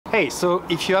Hey, so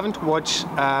if you haven't watched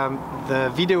the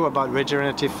video about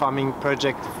regenerative farming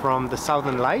project from the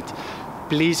Southern Light,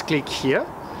 please click here.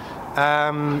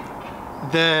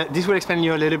 This will explain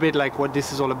you a little bit like what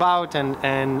this is all about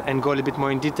and go a little bit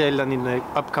more in detail than in the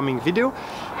upcoming video.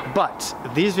 But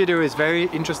this video is very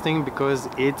interesting because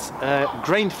it's a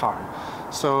grain farm.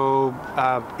 So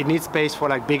it needs space for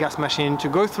like big ass machine to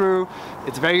go through.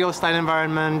 It's a very hostile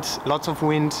environment, lots of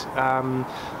wind,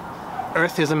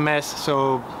 earth is a mess,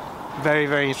 so very,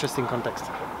 very interesting context.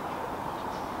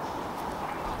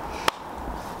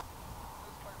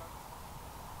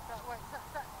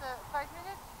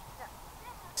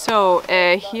 So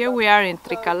here we are in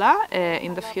Trikala,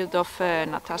 in the field of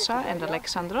Natasha and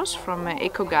Alexandros from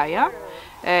Ecogaia.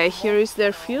 Here is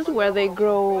their field where they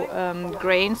grow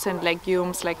grains and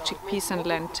legumes like chickpeas and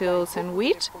lentils and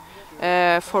wheat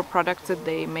for products that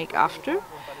they make after.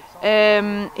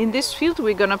 In this field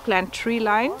we're gonna plant tree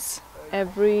lines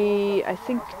every, I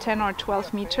think, 10 or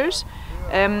 12 meters,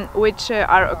 which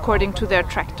are according to their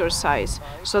tractor size.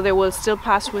 So they will still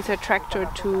pass with a tractor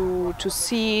to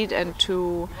seed and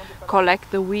to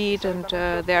collect the wheat and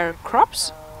their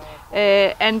crops.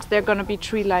 And there are going to be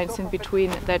tree lines in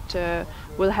between that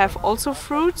will have also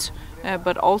fruits,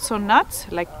 but also nuts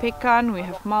like pecan, we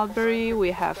have mulberry,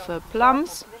 we have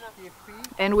plums,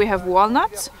 and we have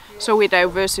walnuts. So we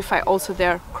diversify also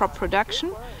their crop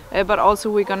production. But also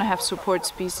we're going to have support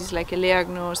species like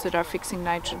eleagnos that are fixing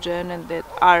nitrogen and that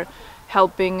are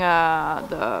helping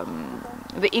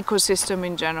the ecosystem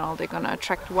in general. They're going to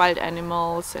attract wild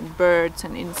animals and birds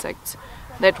and insects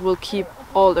that will keep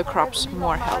all the crops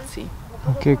more healthy.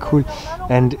 Okay, cool.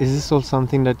 And is this all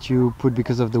something that you put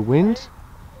because of the wind?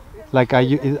 Like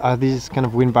are these kind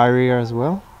of wind barrier as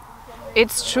well?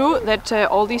 It's true that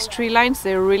all these tree lines,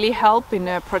 they really help in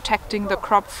protecting the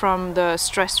crop from the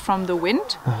stress from the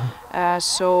wind.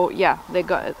 So yeah, they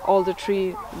got all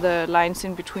the lines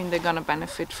in between, they're gonna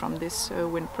benefit from this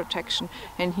wind protection.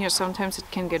 And here sometimes it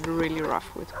can get really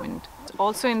rough with wind.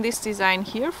 Also in this design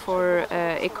here for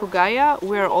Ecogaia,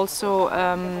 we're also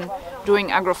doing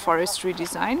agroforestry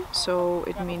design. So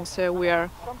it means we are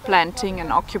planting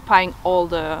and occupying all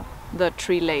the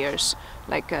tree layers,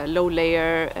 like low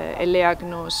layer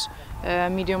eleagnos,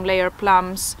 medium layer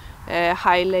plums,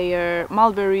 high layer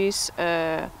mulberries,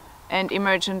 and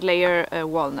emergent layer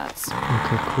walnuts.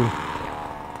 Okay, cool.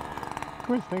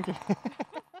 Cool, thank you.